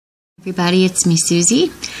Everybody, it's me,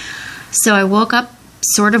 Susie. So I woke up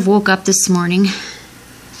this morning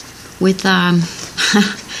with,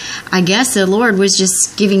 I guess the Lord was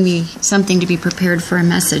just giving me something to be prepared for a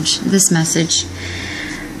message, this message.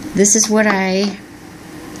 This is what I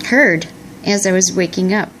heard as I was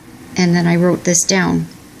waking up, and then I wrote this down.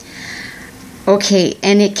 Okay,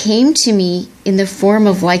 and it came to me in the form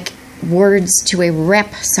of like words to a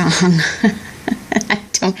rap song.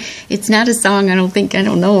 It's not a song, I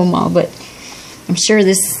don't know them all, but I'm sure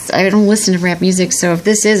I don't listen to rap music, so if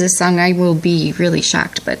this is a song, I will be really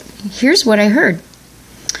shocked. But here's what I heard.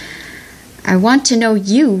 I want to know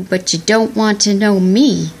you, but you don't want to know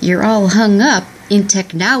me. You're all hung up in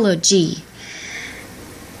technology.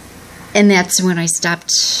 And that's when I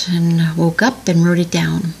stopped and woke up and wrote it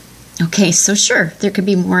down. Okay, so sure, there could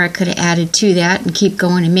be more I could have added to that and keep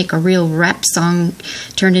going and make a real rap song,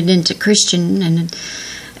 turn it into Christian, and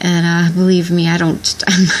believe me, I'm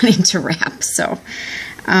not into rap. So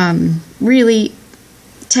really,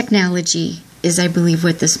 technology is, I believe,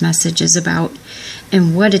 what this message is about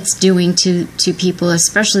and what it's doing to people,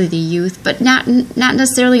 especially the youth, but not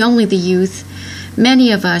necessarily only the youth.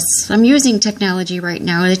 Many of us, I'm using technology right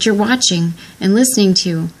now that you're watching and listening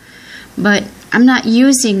to, but I'm not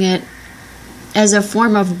using it as a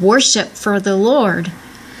form of worship for the Lord.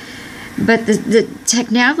 But the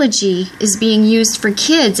technology is being used for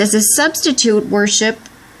kids as a substitute worship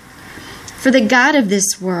for the God of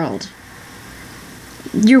this world.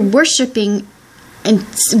 You're worshiping and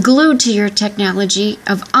glued to your technology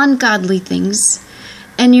of ungodly things,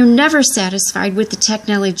 and you're never satisfied with the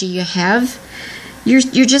technology you have.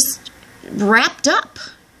 You're just wrapped up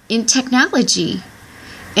in technology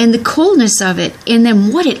and the coolness of it, and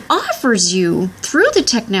then what it offers you through the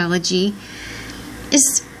technology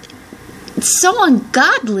is so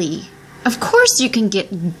ungodly. Of course you can get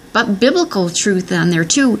biblical truth on there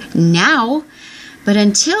too now, but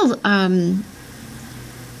until the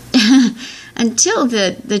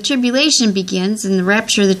tribulation begins and the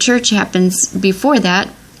rapture of the church happens before that,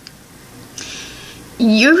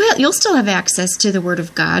 you'll still have access to the Word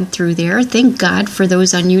of God through there. Thank God for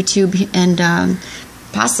those on YouTube and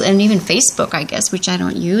possibly, and even Facebook, I guess, which I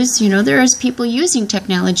don't use. You know, there is people using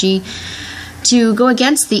technology to go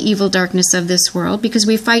against the evil darkness of this world, because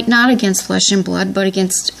we fight not against flesh and blood, but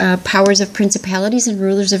against powers of principalities and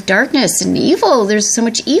rulers of darkness and evil. There's so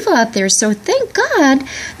much evil out there. So thank God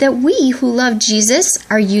that we who love Jesus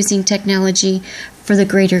are using technology for the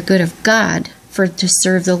greater good of God, to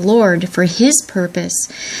serve the Lord for His purpose,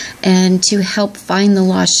 and to help find the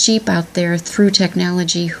lost sheep out there through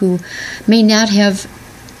technology who may not have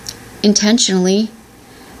intentionally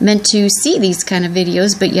meant to see these kind of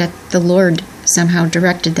videos, but yet the Lord somehow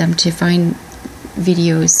directed them to find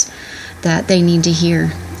videos that they need to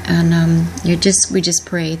hear. And we just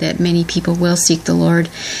pray that many people will seek the Lord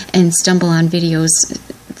and stumble on videos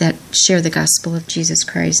that share the gospel of Jesus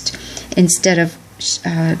Christ, instead of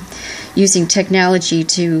using technology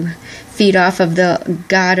to feed off of the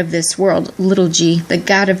god of this world, little g, the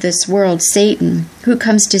god of this world, Satan, who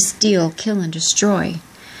comes to steal, kill, and destroy.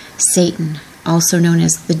 Satan, also known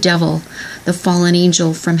as the devil, the fallen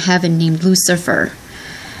angel from heaven named Lucifer.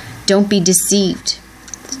 Don't be deceived.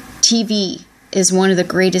 TV is one of the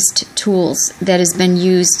greatest tools that has been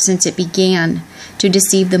used since it began to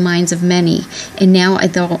deceive the minds of many. And now,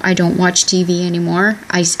 although I don't watch TV anymore,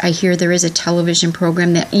 I hear there is a television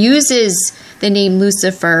program that uses the name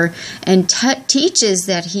Lucifer and teaches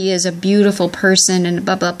that he is a beautiful person and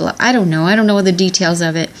blah, blah, blah. I don't know the details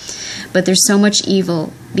of it, but there's so much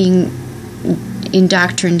evil being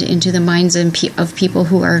indoctrined into the minds of people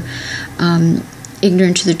who are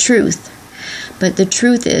ignorant to the truth. But the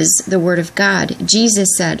truth is the Word of God.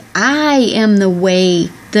 Jesus said, I am the way,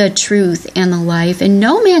 the truth, and the life, and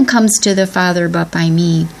no man comes to the Father but by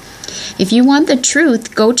me. If you want the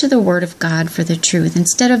truth, go to the Word of God for the truth,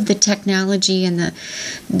 instead of the technology and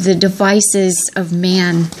the devices of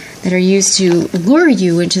man that are used to lure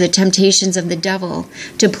you into the temptations of the devil,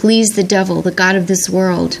 to please the devil, the god of this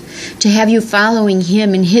world, to have you following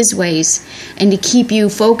him in his ways, and to keep you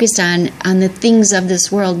focused on the things of this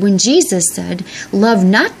world. When Jesus said, love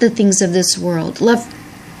not the things of this world, love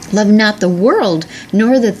not the world,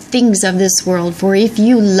 nor the things of this world. For if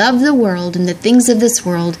you love the world and the things of this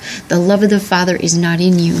world, the love of the Father is not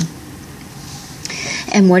in you.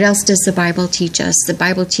 And what else does the Bible teach us? The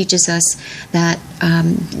Bible teaches us that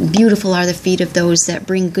beautiful are the feet of those that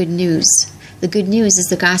bring good news. The good news is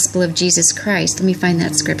the gospel of Jesus Christ. Let me find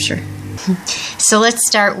that scripture. So let's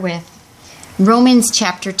start with Romans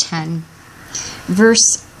chapter 10,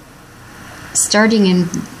 starting in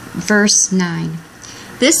verse 9.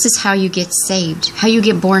 This is how you get saved, how you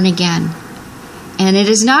get born again. And it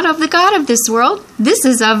is not of the God of this world. This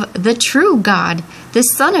is of the true God, the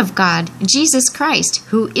Son of God, Jesus Christ,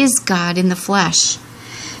 who is God in the flesh.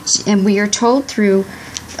 And we are told through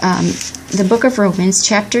the book of Romans,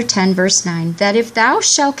 chapter 10, verse 9, that if thou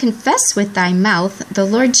shalt confess with thy mouth the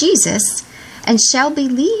Lord Jesus, and shalt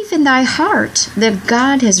believe in thy heart that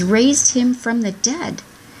God has raised him from the dead,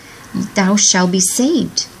 thou shalt be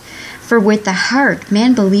saved. For with the heart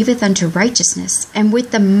man believeth unto righteousness, and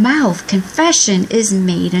with the mouth confession is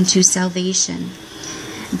made unto salvation.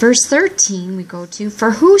 Verse 13 we go to,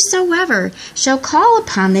 for whosoever shall call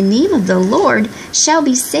upon the name of the Lord shall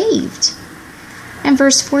be saved. And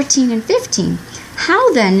verse 14 and 15,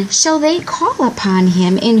 how then shall they call upon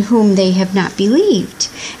him in whom they have not believed?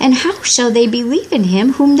 And how shall they believe in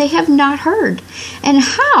him whom they have not heard? And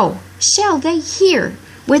how shall they hear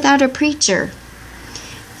without a preacher?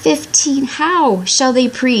 15, how shall they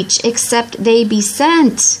preach except they be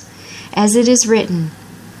sent? As it is written,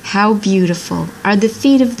 how beautiful are the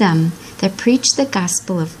feet of them that preach the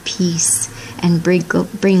gospel of peace and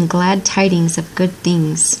bring glad tidings of good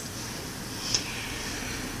things.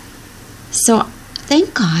 So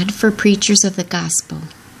thank God for preachers of the gospel.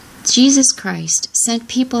 Jesus Christ sent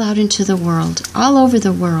people out into the world, all over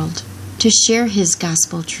the world, to share his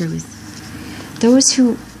gospel truth. Those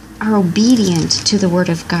who are obedient to the word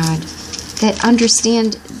of God, that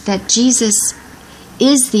understand that Jesus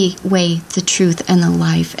is the way, the truth, and the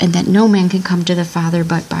life, and that no man can come to the Father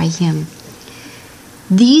but by him.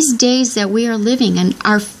 These days that we are living in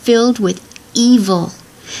are filled with evil.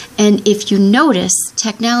 And if you notice,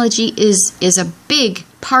 technology is a big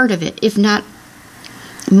part of it, if not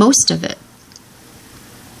most of it.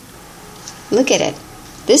 Look at it.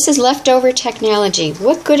 This is leftover technology.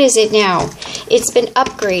 What good is it now? It's been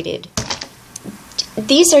upgraded.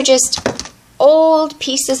 These are just old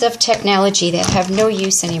pieces of technology that have no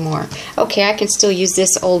use anymore. Okay, I can still use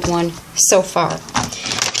this old one so far.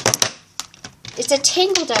 It's a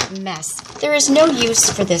tangled up mess. There is no use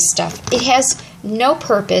for this stuff. It has no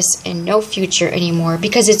purpose and no future anymore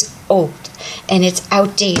because it's old and it's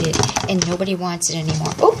outdated and nobody wants it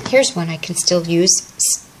anymore. Oh, here's one I can still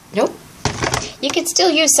use. Nope. You can still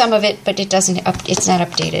use some of it, but it's not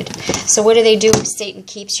updated. So what do? Satan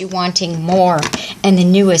keeps you wanting more and the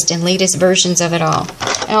newest and latest versions of it all.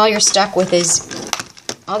 And all you're stuck with is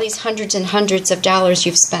all these hundreds and hundreds of dollars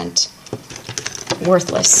you've spent.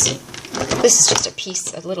 Worthless. This is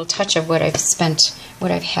just a little touch of what I've spent, what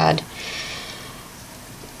I've had.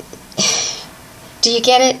 Do you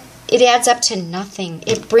get it? It adds up to nothing.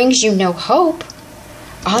 It brings you no hope.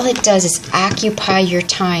 All it does is occupy your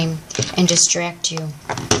time and distract you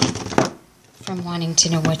from wanting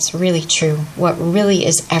to know what's really true, what really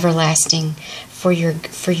is everlasting for your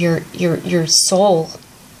soul.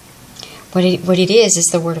 What it is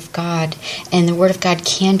the Word of God, and the Word of God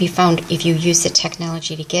can be found if you use the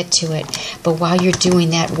technology to get to it. But while you're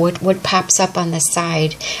doing that, what pops up on the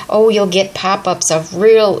side? Oh, you'll get pop-ups of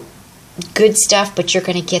real good stuff, but you're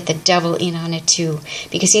going to get the devil in on it too,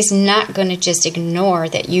 because he's not going to just ignore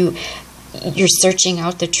that you're searching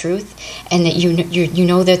out the truth, and that you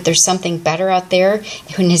know that there's something better out there,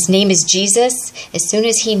 and his name is Jesus. As soon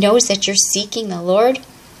as he knows that you're seeking the Lord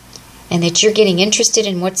and that you're getting interested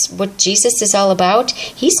in what Jesus is all about,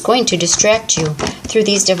 he's going to distract you through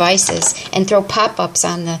these devices and throw pop-ups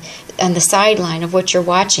on the sideline of what you're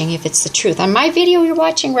watching if it's the truth. On my video you're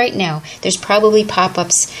watching right now, there's probably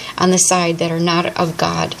pop-ups on the side that are not of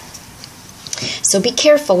God. So be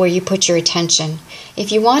careful where you put your attention.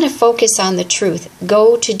 If you want to focus on the truth,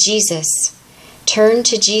 go to Jesus. Turn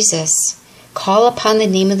to Jesus. Call upon the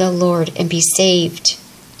name of the Lord and be saved.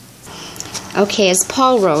 Okay, as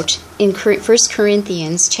Paul wrote in 1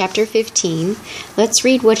 Corinthians chapter 15, let's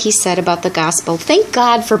read what he said about the gospel. Thank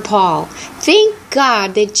God for Paul. Thank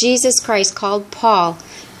God that Jesus Christ called Paul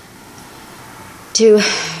to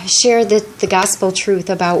share the gospel truth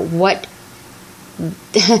about what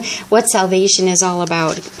salvation is all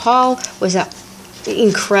about. Paul was an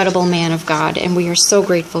incredible man of God, and we are so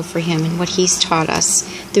grateful for him and what he's taught us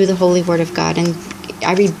through the Holy Word of God. And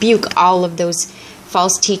I rebuke all of those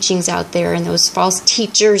false teachings out there and those false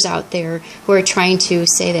teachers out there who are trying to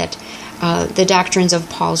say that the doctrines of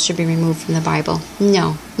Paul should be removed from the Bible.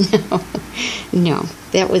 No.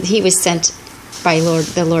 He was sent by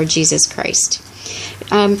the Lord Jesus Christ.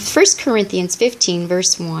 1 Corinthians 15,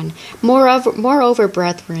 verse 1. Moreover,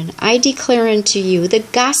 brethren, I declare unto you the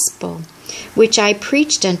gospel which I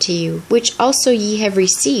preached unto you, which also ye have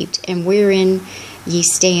received, and wherein ye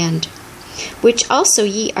stand, which also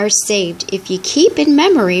ye are saved, if ye keep in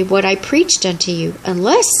memory what I preached unto you,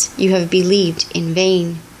 unless you have believed in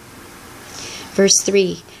vain. Verse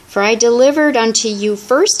 3, For I delivered unto you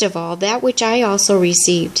first of all that which I also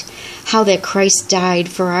received, how that Christ died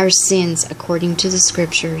for our sins according to the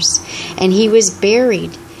Scriptures, and he was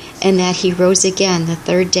buried, and that he rose again the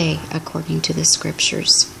third day according to the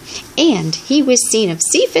Scriptures. And he was seen of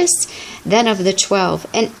Cephas, then of the 12.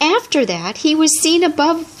 And after that he was seen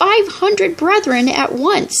above 500 brethren at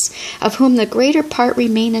once, of whom the greater part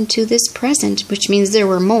remain unto this present, which means there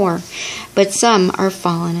were more, but some are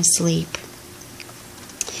fallen asleep.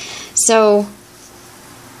 So,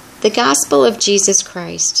 the gospel of Jesus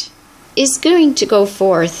Christ is going to go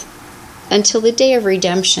forth until the day of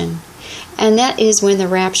redemption. And that is when the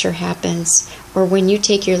rapture happens, or when you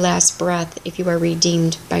take your last breath, if you are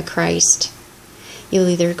redeemed by Christ. You'll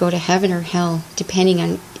either go to heaven or hell, depending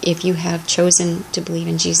on if you have chosen to believe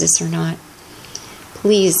in Jesus or not.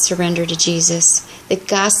 Please surrender to Jesus. The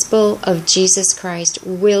gospel of Jesus Christ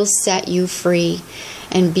will set you free,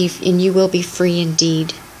 and you will be free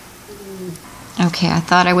indeed. Okay, I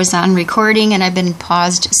thought I was on recording, and I've been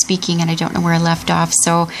paused speaking, and I don't know where I left off.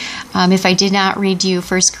 So if I did not read you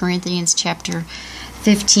 1 Corinthians chapter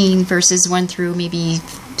 15, verses 1 through maybe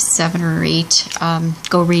 7 or 8,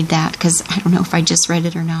 go read that, because I don't know if I just read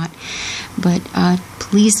it or not. But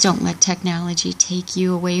please don't let technology take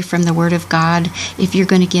you away from the Word of God. If you're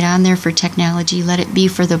going to get on there for technology, let it be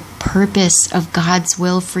for the purpose of God's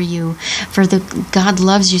will for you. For God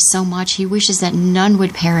loves you so much, He wishes that none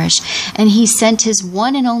would perish. And He sent His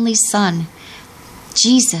one and only Son,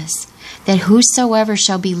 Jesus, that whosoever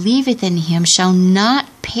shall believeth in Him shall not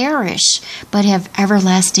perish, but have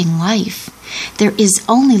everlasting life. There is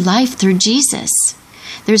only life through Jesus.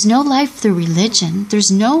 There's no life through religion.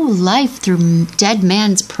 There's no life through dead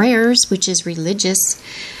man's prayers, which is religious.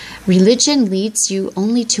 Religion leads you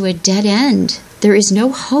only to a dead end. There is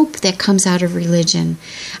no hope that comes out of religion.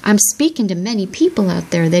 I'm speaking to many people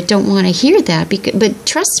out there that don't want to hear that, but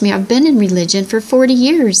trust me, I've been in religion for 40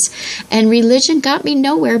 years, and religion got me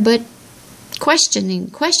nowhere but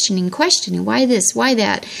questioning. Why this? Why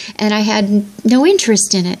that? And I had no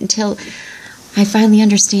interest in it until I finally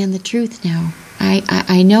understand the truth now.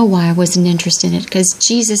 I know why I wasn't interested in it, because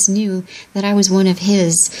Jesus knew that I was one of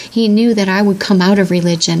His. He knew that I would come out of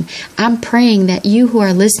religion. I'm praying that you who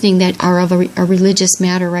are listening that are of a religious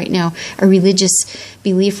matter right now, a religious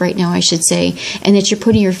belief right now, I should say, and that you're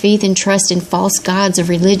putting your faith and trust in false gods of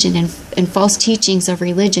religion and false teachings of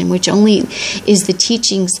religion, which only is the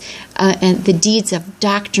teachings and the deeds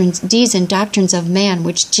and doctrines of man,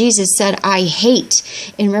 which Jesus said, I hate,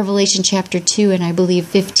 in Revelation chapter 2 and I believe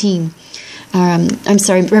 15.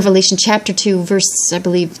 Revelation chapter 2, verse, I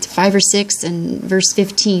believe, 5 or 6, and verse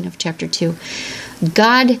 15 of chapter 2.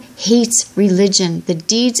 God hates religion, the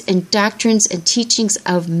deeds and doctrines and teachings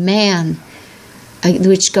of man,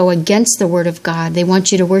 which go against the Word of God. They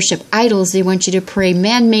want you to worship idols. They want you to pray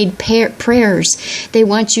man-made prayers. They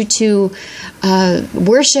want you to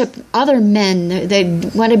worship other men. They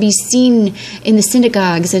want to be seen in the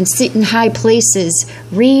synagogues and sit in high places.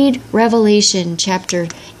 Read Revelation chapter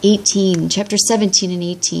 17 and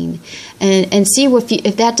 18, and see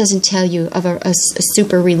if that doesn't tell you of a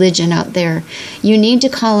super religion out there. You need to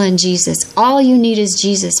call on Jesus. All you need is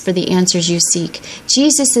Jesus for the answers you seek.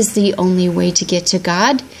 Jesus is the only way to get to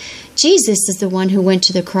God. Jesus is the one who went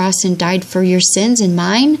to the cross and died for your sins and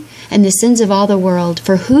mine and the sins of all the world.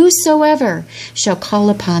 For whosoever shall call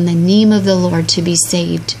upon the name of the Lord to be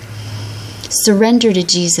saved. Surrender to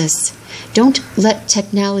Jesus. Don't let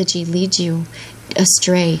technology lead you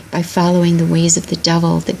astray by following the ways of the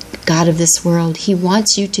devil, the god of this world. He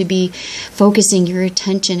wants you to be focusing your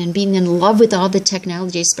attention and being in love with all the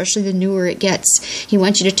technology, especially the newer it gets. He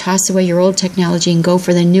wants you to toss away your old technology and go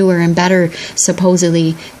for the newer and better,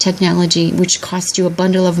 supposedly, technology, which costs you a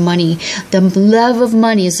bundle of money. The love of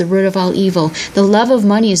money is the root of all evil. The love of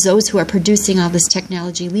money is those who are producing all this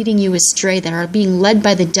technology, leading you astray, that are being led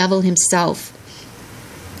by the devil himself.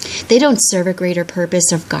 They don't serve a greater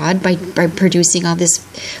purpose of God by producing all this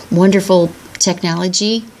wonderful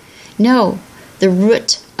technology. No, the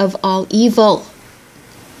root of all evil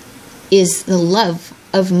is the love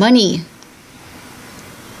of money.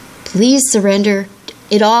 Please surrender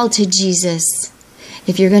it all to Jesus.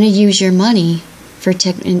 If you're going to use your money for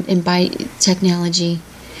and buy technology,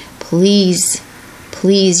 please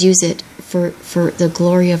use it for the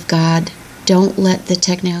glory of God. Don't let the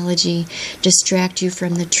technology distract you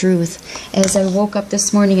from the truth. As I woke up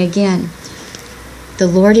this morning again, the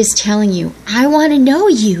Lord is telling you, I want to know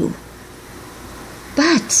you,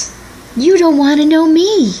 but you don't want to know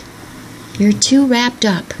me. You're too wrapped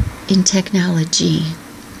up in technology.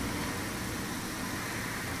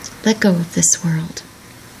 Let go of this world.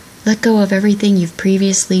 Let go of everything you've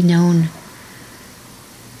previously known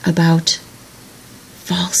about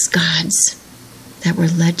false gods that were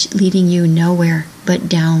leading you nowhere but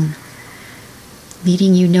down,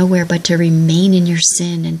 leading you nowhere but to remain in your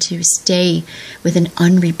sin and to stay with an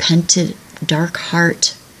unrepented, dark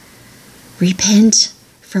heart. Repent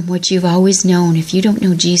from what you've always known. If you don't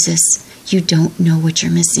know Jesus, you don't know what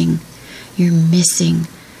you're missing. You're missing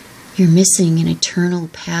an eternal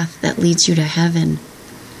path that leads you to heaven.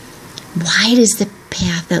 Wide is the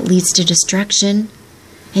path that leads to destruction,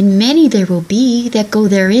 and many there will be that go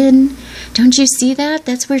therein. Don't you see that?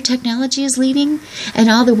 That's where technology is leading, and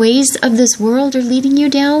all the ways of this world are leading you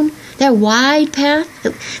down. That wide path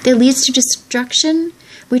that leads to destruction,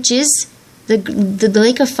 which is the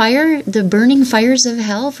lake of fire, the burning fires of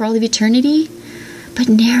hell for all of eternity. But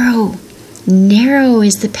narrow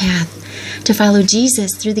is the path to follow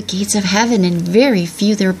Jesus through the gates of heaven, and very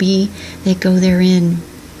few there be that go therein.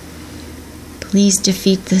 Please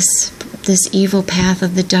defeat this evil path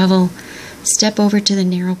of the devil. Step over to the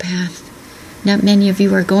narrow path. Not many of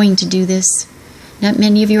you are going to do this. Not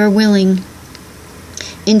many of you are willing.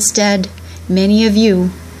 Instead, many of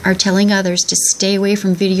you are telling others to stay away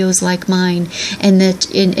from videos like mine, and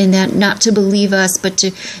that not to believe us, but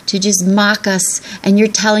to just mock us. And you're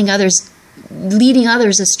telling others, leading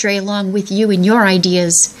others astray along with you and your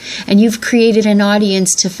ideas. And you've created an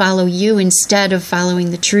audience to follow you instead of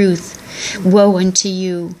following the truth. Woe unto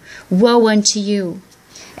you. Woe unto you.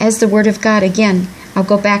 As the Word of God, again, I'll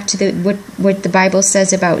go back to what the Bible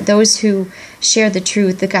says about those who share the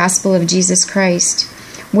truth, the gospel of Jesus Christ.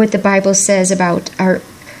 What the Bible says about our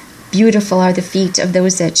beautiful are the feet of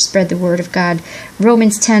those that spread the word of God.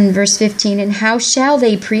 Romans 10, verse 15, and how shall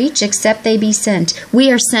they preach except they be sent? We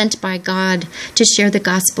are sent by God to share the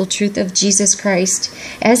gospel truth of Jesus Christ.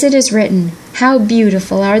 As it is written, how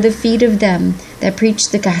beautiful are the feet of them that preach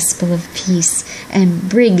the gospel of peace and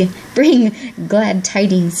bring glad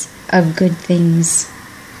tidings of good things.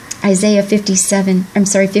 Isaiah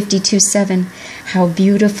 52:7. How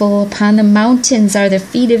beautiful upon the mountains are the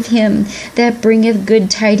feet of him that bringeth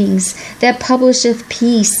good tidings, that publisheth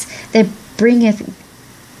peace, that bringeth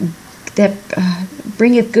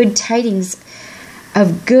good tidings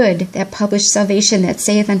of good, that publish salvation, that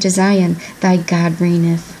saith unto Zion, thy God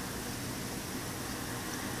reigneth.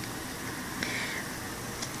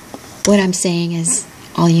 What I'm saying is,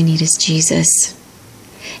 all you need is Jesus.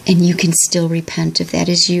 And you can still repent if that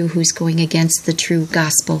is you who's going against the true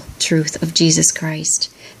gospel truth of Jesus Christ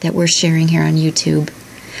that we're sharing here on YouTube.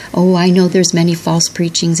 Oh, I know there's many false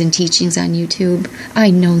preachings and teachings on YouTube. I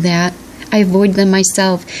know that. I avoid them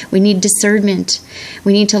myself. We need discernment.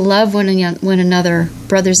 We need to love one another,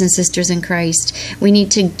 brothers and sisters in Christ. We need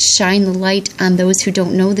to shine the light on those who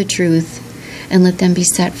don't know the truth and let them be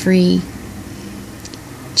set free.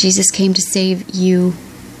 Jesus came to save you.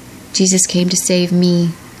 Jesus came to save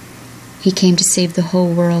me. He came to save the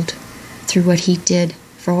whole world through what he did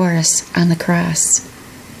for us on the cross.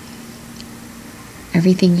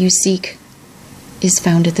 Everything you seek is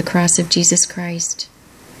found at the cross of Jesus Christ.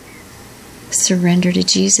 Surrender to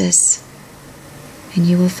Jesus, and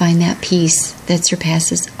you will find that peace that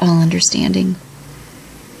surpasses all understanding.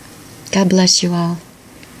 God bless you all,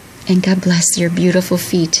 and God bless your beautiful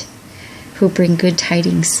feet who bring good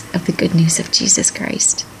tidings of the good news of Jesus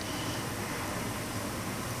Christ.